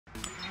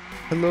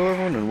Hello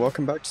everyone and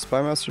welcome back to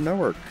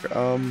SpymasterNetwork.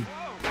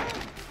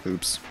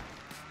 Oops.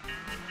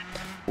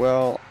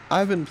 Well,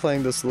 I've been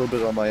playing this a little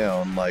bit on my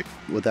own, like,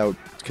 without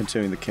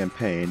continuing the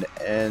campaign,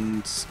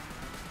 and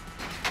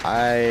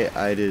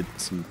I did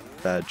some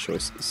bad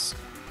choices.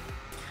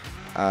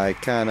 I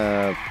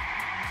kinda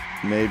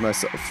made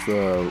myself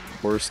the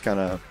worst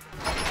kinda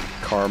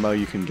karma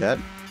you can get.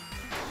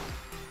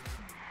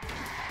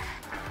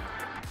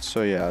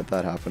 So yeah,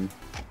 that happened.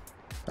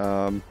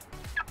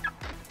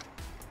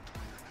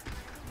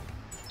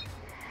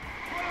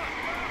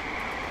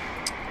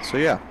 So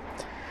yeah,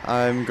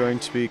 I'm going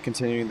to be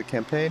continuing the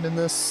campaign in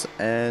this,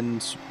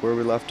 and where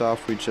we left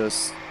off we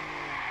just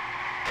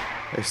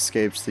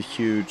escaped the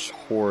huge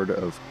horde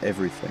of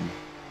everything.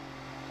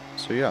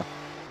 So yeah.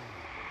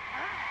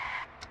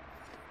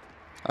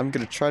 I'm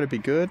gonna try to be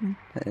good,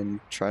 and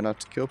try not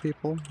to kill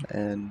people,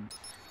 and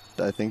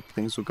I think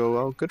things will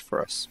go out good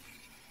for us.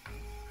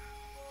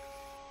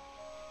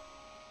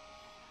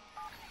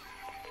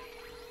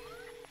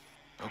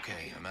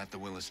 Okay, I'm at the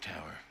Willis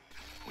Tower.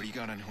 What do you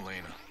got on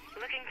Helena?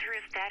 Looking through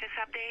his status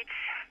updates,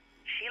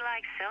 she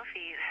likes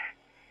selfies.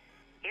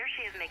 Here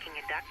she is making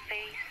a duck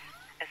face,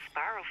 a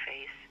sparrow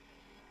face.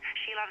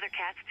 She loves her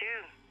cats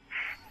too.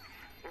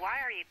 Why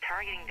are you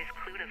targeting this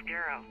clueless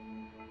girl?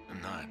 I'm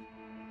not.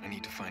 I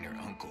need to find her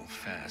uncle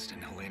fast,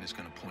 and Helena's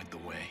gonna point the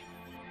way.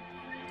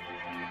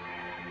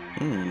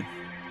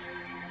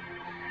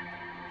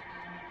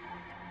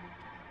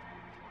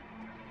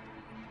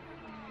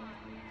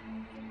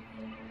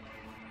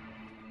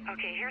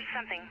 Okay, here's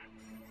something.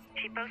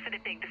 She posted a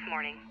pic this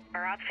morning.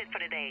 Her outfit for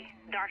the day.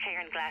 Dark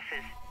hair and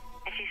glasses.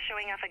 And she's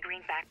showing off a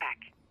green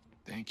backpack.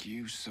 Thank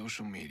you,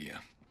 social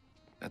media.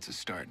 That's a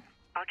start.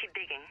 I'll keep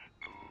digging.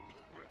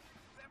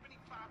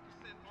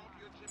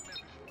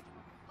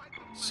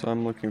 So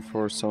I'm looking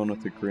for someone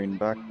with a green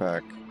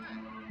backpack.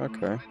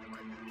 Okay.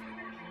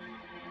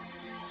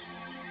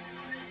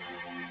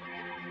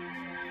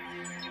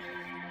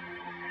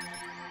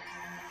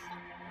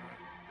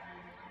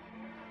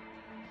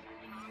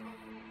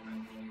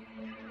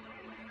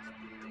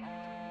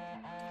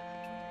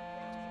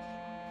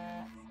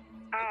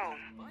 Oh,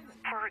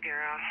 poor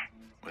girl.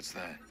 What's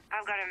that?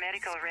 I've got her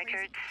medical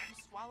records.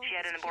 She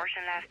had an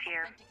abortion last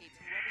year.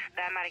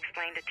 That might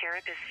explain the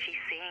therapist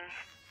she's seeing.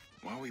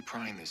 Why are we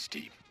prying this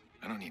deep?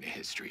 I don't need a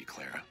history,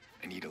 Clara.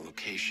 I need a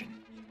location.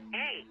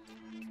 Hey,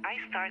 I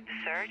start the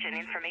search and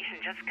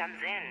information just comes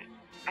in.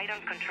 I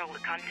don't control the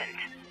content.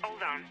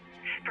 Hold on.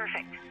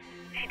 Perfect.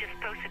 She just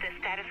posted a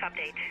status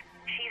update.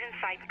 She's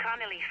inside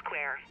Connolly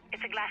Square.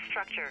 It's a glass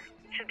structure.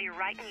 Should be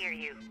right near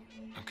you.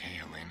 Okay,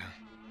 Helena.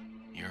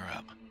 You're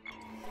up.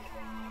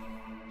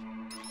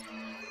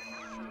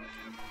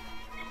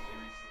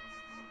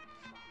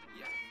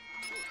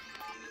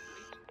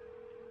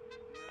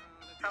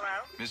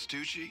 Hello? Miss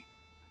Tucci?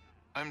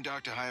 I'm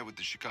Dr. Hyatt with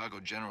the Chicago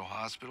General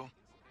Hospital.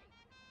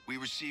 We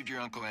received your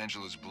Uncle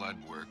Angelo's blood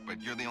work,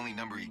 but you're the only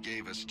number he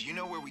gave us. Do you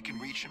know where we can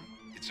reach him?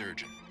 It's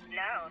urgent.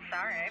 No,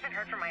 sorry. I haven't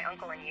heard from my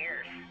uncle in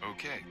years.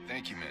 Okay,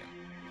 thank you, ma'am.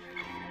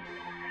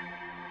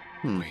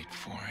 Wait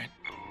for it.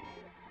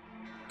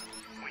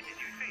 What did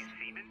you say,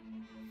 Seaman?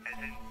 As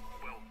in,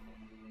 well,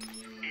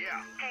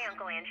 yeah. Hey,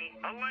 Uncle Angie.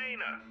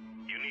 Elena,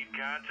 you need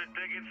concert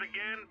tickets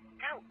again?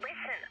 No,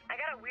 listen. I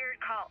got a weird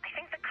call. I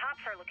think the cops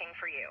are looking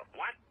for you.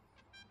 What?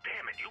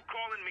 Damn it, you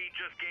calling me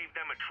just gave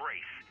them a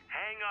trace.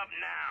 Hang up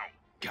now.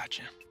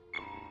 Gotcha.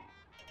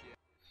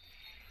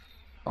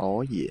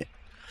 Oh yeah.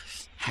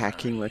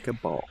 Hacking like a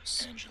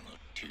boss. Angelo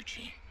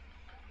Tucci.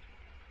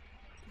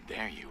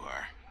 There you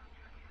are.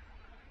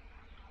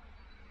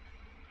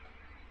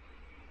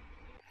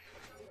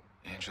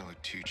 Angelo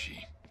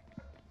Tucci.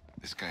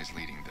 This guy's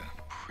leading the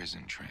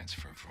prison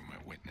transfer for my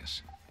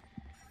witness.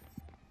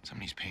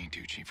 Somebody's paying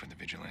Tucci for the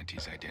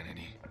vigilante's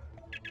identity.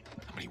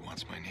 Somebody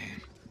wants my name.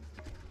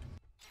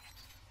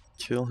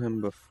 Kill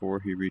him before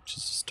he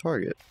reaches his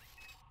target.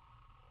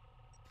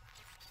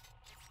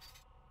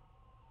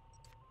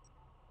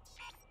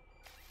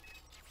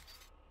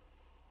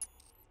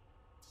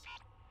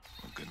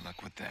 Well, good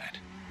luck with that.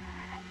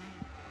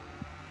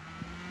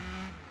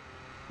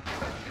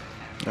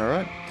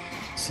 Alright.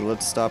 So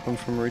let's stop him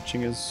from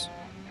reaching his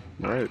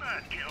right.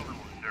 I'm getting a little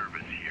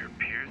nervous here,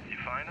 Pierce. You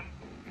find him?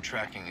 I'm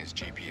tracking his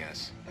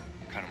GPS.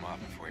 Cut him off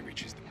before he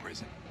reaches the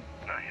prison.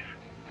 Nice.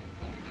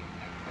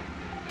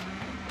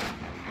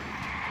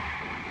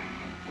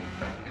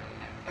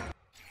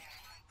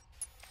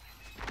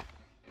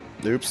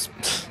 Oops.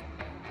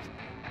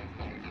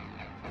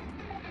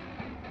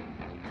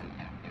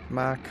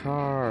 My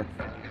car.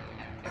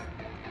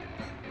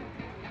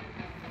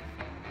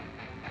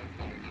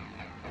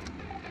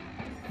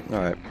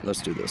 Alright,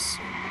 let's do this.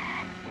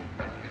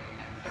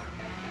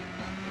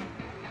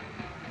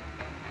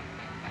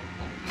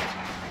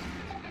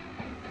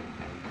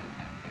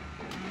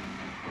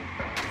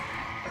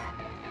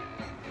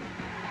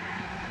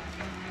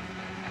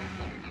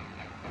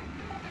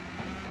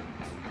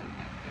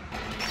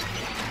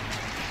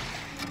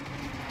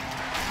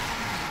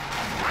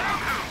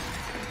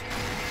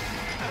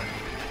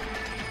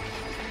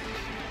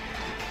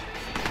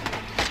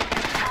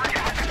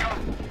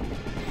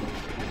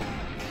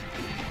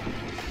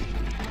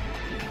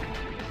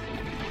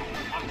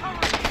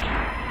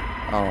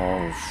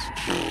 Oh.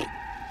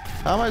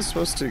 How am I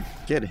supposed to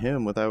get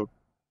him without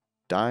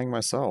dying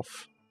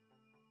myself?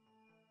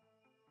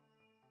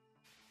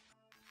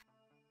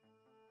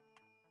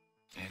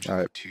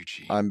 Alright,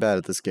 I'm bad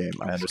at this game,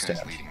 I understand.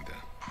 This guy's leading the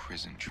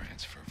prison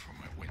transfer for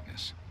my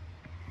witness.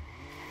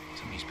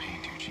 Somebody's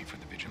paying Tucci for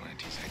the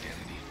vigilante's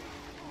identity.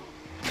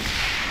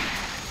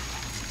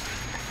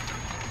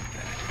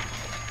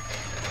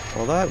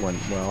 Well, that went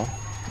well.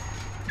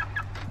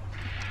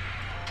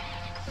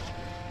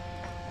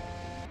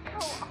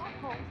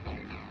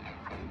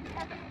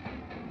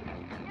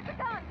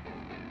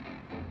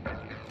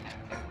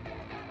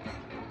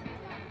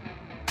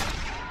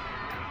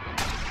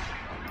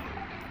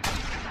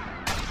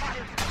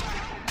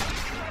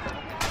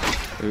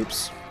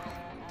 Oops.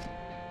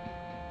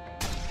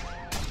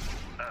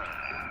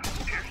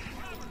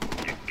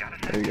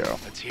 There you go.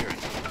 Let's hear it.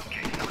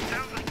 Okay, so it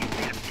sounds like you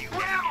need a few.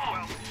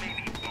 Well,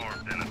 maybe more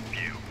than a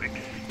few.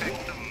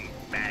 Expect some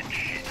bad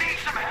shit. Need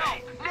some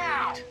help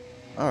now!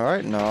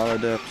 Alright, now all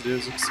I'd have to do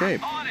is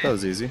escape. That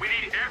was easy. We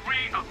need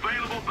every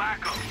available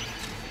backup.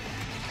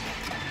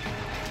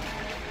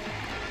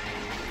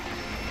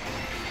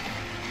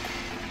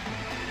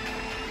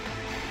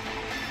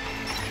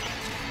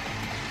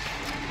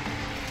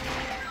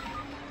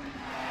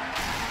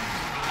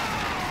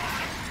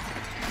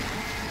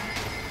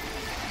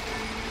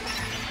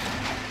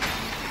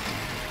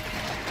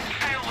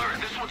 Stay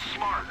alert, this one's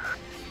smart.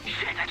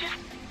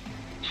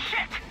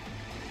 Shit!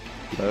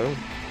 Hello?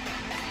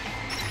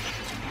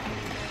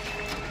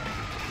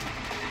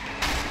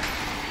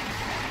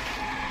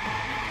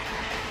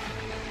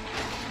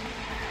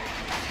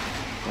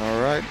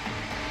 Alright.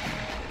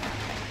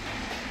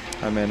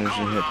 I managed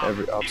to hit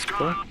every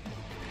obstacle.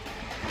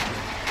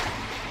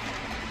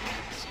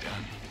 It's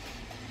done.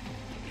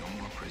 No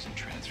more prison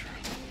transfer.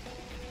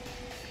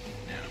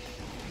 Now,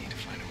 we need to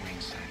find a way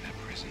inside that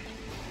prison.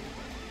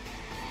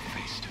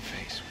 Face to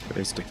face.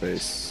 Face to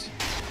face.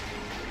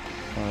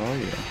 Oh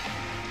yeah.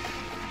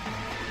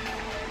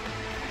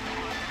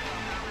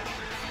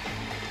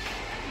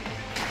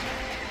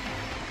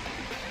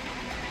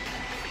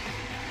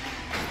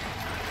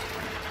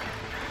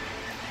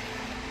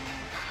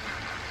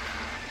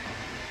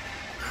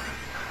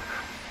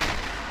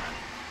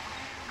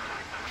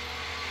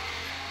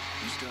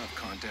 You still have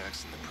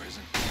contacts in the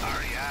prison?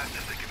 Already asked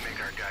if they could make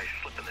our guys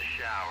slip in the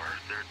shower.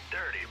 They're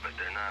dirty, but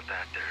they're not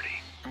that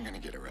dirty. I'm gonna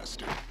get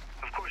arrested.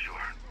 Of course you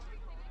are.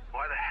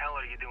 Why the hell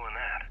are you doing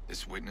that?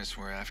 This witness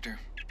we're after,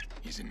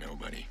 he's a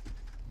nobody.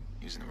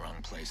 He was in the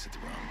wrong place at the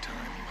wrong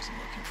time. He wasn't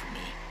looking for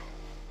me.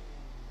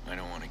 I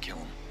don't want to kill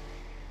him.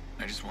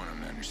 I just want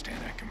him to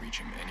understand I can reach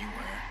him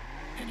anywhere,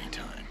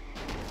 anytime.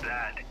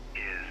 That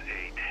is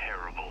a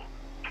terrible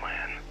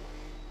plan.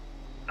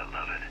 I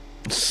love it.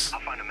 I'll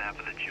find a map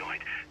of the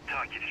joint.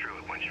 Talk you through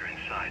it once you're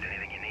inside.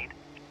 Anything you need?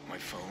 My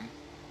phone?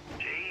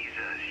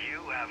 Jesus,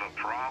 you have a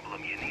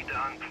problem. You need to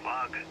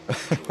unplug.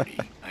 Cody,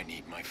 I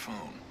need my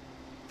phone.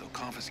 They'll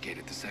confiscate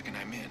it the second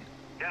I'm in.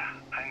 Yeah,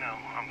 I know.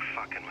 I'm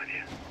fucking with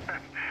you.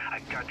 I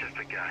got just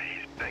a guy.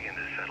 He's begging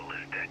to settle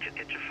his debt. Just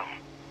get your phone.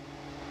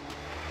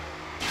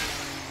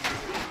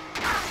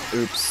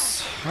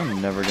 Oops.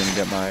 I'm never gonna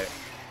get my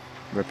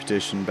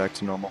reputation back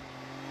to normal.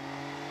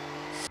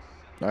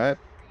 Alright.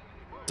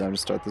 Time to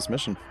start this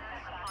mission.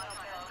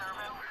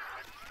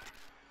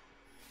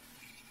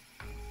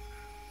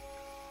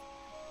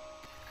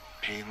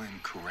 Palin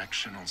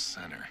Correctional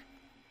Center.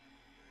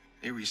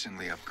 They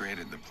recently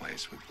upgraded the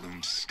place with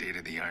Bloom's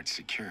state-of-the-art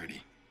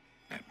security.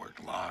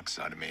 Network locks,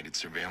 automated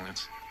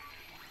surveillance.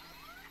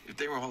 If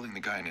they were holding the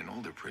guy in an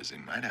older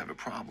prison, I'd have a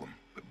problem.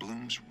 But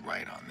Bloom's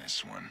right on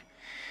this one.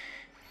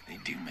 They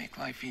do make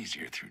life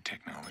easier through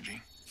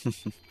technology.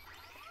 The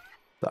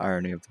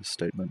irony of this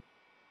statement.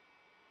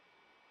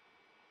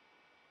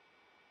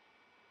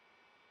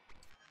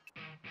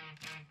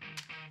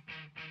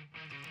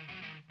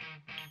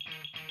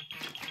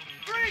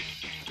 Freeze!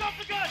 Stop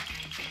the gun!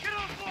 Get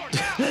on the floor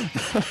now!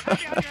 Get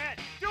out your head!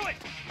 Do it!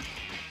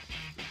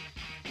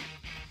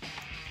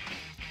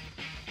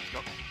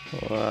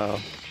 Wow.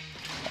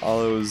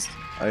 All it was,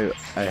 I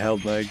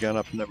held my gun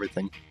up and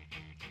everything.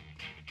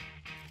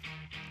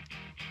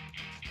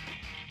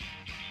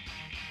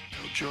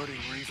 Tell Jordy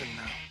we're even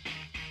now.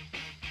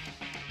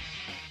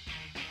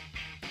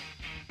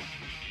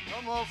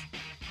 Don't move.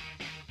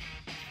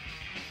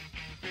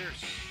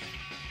 Pierce.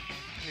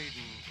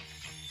 Hayden.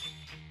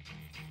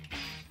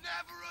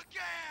 Never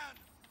again!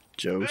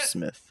 Joe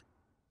Smith.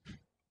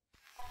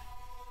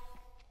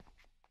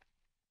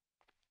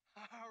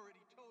 I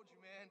already told you,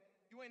 man.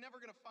 You ain't never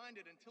gonna find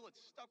it until it's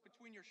stuck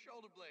between your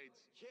shoulder blades.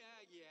 Yeah,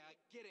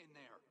 get in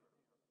there.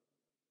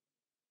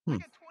 I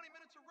got 20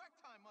 minutes of rec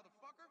time,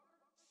 motherfucker.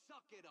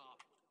 Suck it up.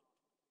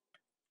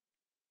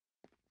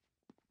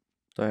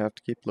 Do I have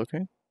to keep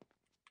looking?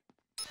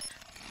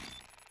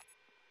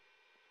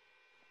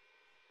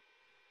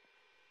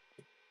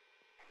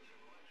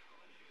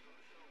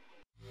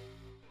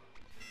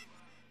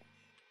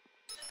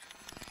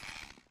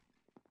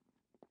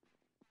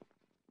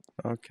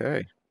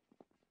 Okay.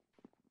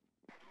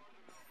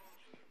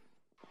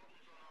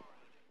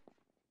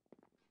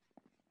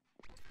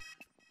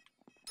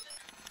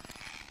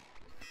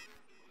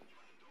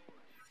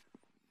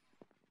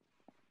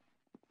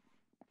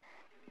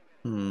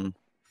 Hmm.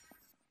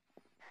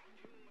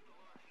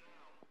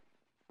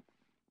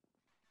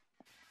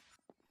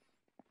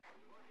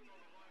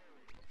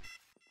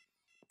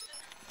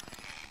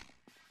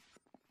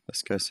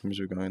 This guy seems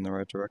to be going in the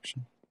right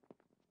direction.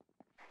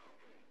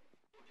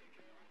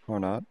 Or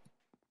not.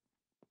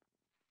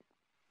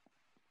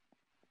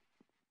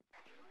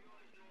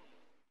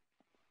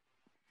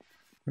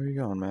 Where are you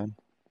going, man?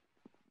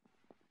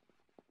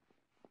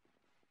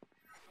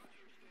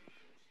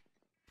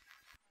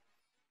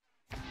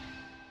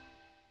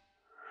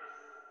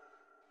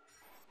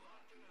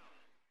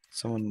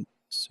 Someone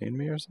seen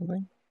me or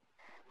something?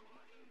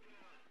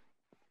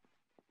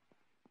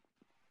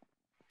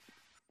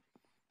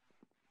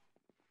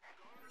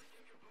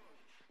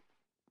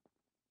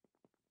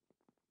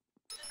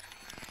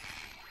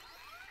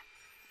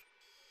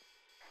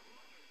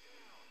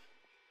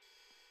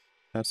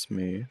 That's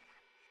me.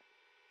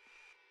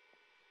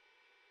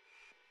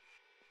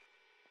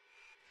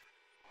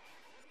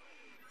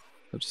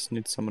 I just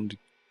need someone to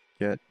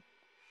get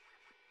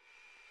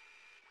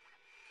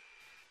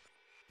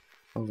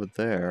over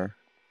there.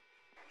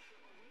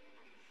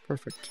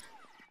 Perfect.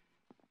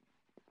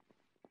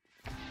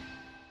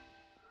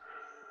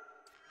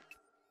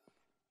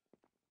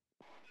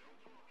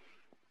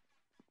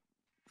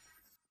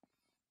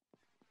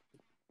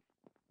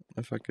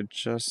 If I could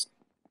just...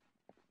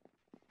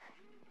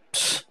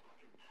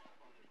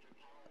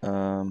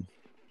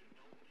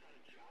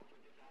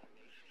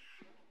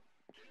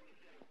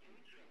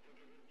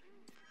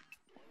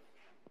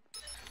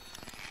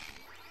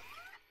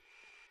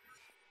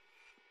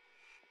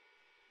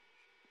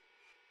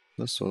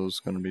 This was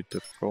going to be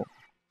difficult.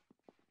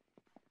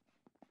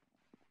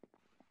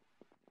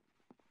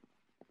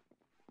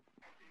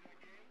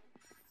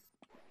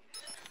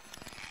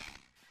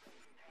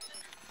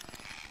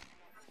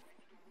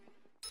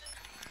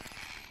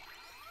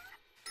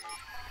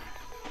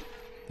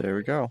 There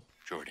we go.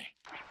 Jordy,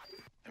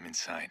 I'm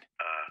inside.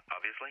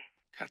 Obviously?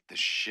 Cut the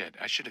shit.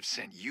 I should have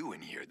sent you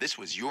in here. This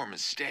was your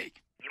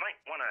mistake. You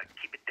might want to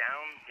keep it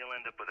down. You'll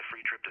end up with a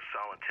free trip to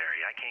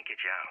solitary. I can't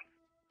get you out.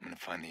 I'm gonna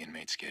find the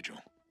inmate schedule.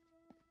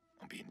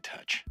 I'll be in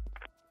touch.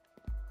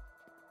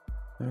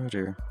 Oh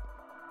dear.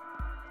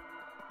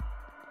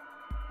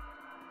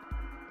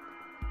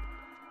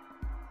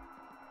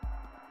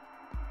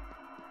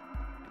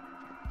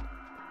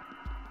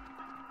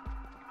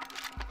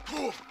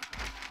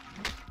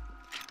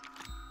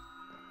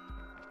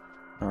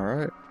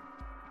 Alright.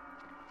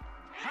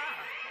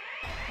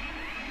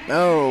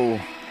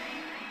 No!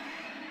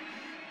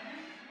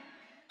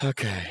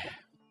 Okay.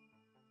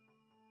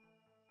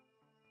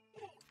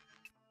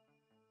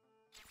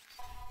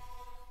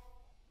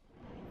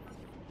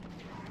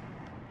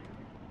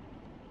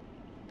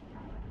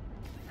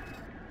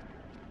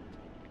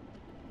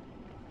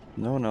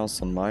 No one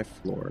else on my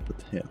floor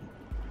but him.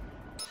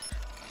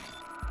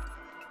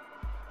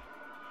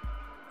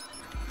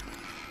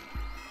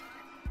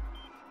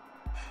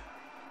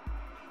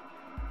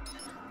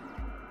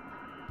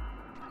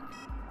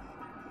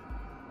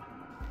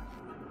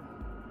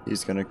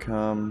 He's gonna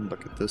come,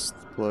 look at this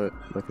split,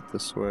 look at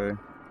this way.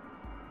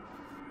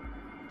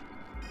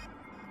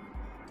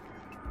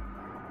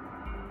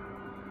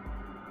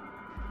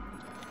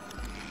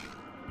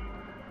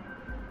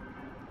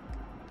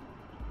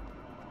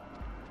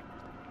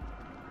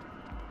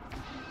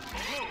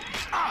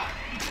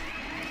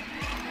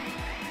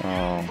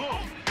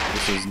 Oh,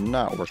 this is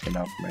not working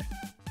out for me.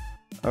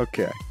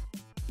 Okay.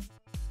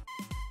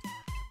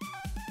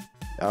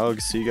 I'll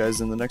see you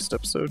guys in the next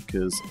episode,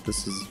 because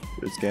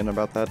it's getting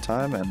about that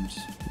time, and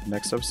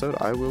next episode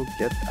I will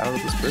get out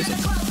of this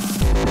prison.